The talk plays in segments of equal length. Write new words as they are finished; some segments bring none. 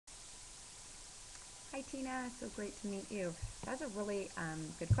Hi Tina, so great to meet you. That's a really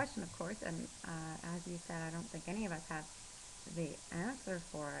good question, of course, and as you said, I don't think any of us have the answer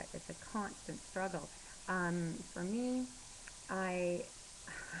for it. It's a constant struggle. For me, I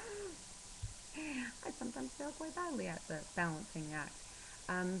I sometimes fail quite badly at the balancing act,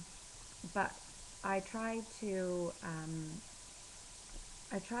 um, but I try to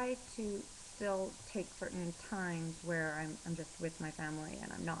I try to still take certain times where I'm just with my family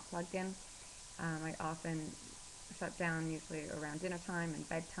and I'm not plugged in. I often shut down usually around dinner time and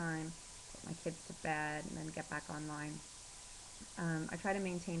bedtime, put my kids to bed, and then get back online. I try to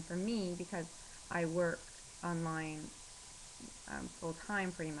maintain for me because I work online full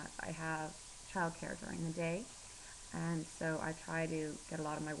time pretty much. I have childcare during the day, and so I try to get a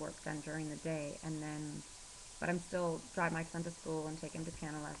lot of my work done during the day, and then, but I'm still drive my son to school and take him to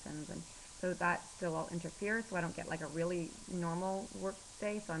piano lessons, and so that still all interferes. So I don't get like a really normal work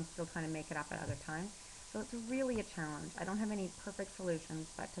day. So I'm still trying to make it up at other times. So it's really a challenge. I don't have any perfect solutions,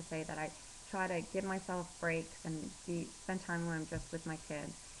 but to say that I try to give myself breaks and spend time when I'm just with my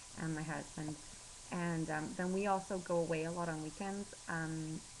kids and my husband. And then we also go away a lot on weekends,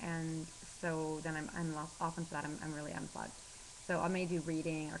 and so then I'm often for that I'm really unplugged. So I may do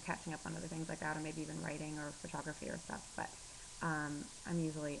reading or catching up on other things like that, or maybe even writing or photography or stuff. But I'm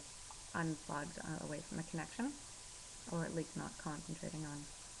usually unplugged, away from the connection, or at least not concentrating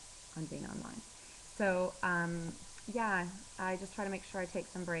on being online. So yeah, I just try to make sure I take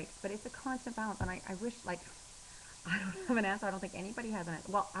some breaks, but it's a constant balance, and I wish like I don't have an answer. I don't think anybody has an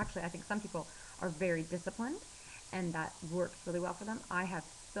answer. Well, actually, I think some people are very disciplined, and that works really well for them. I have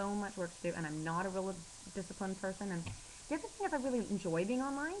so much work to do, and I'm not a real disciplined person. And the other thing is, I really enjoy being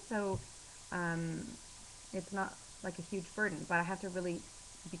online, so um, it's not like a huge burden. But I have to really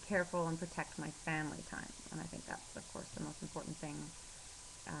be careful and protect my family time, and I think that's, of course, the most important thing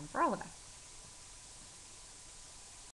for all of us.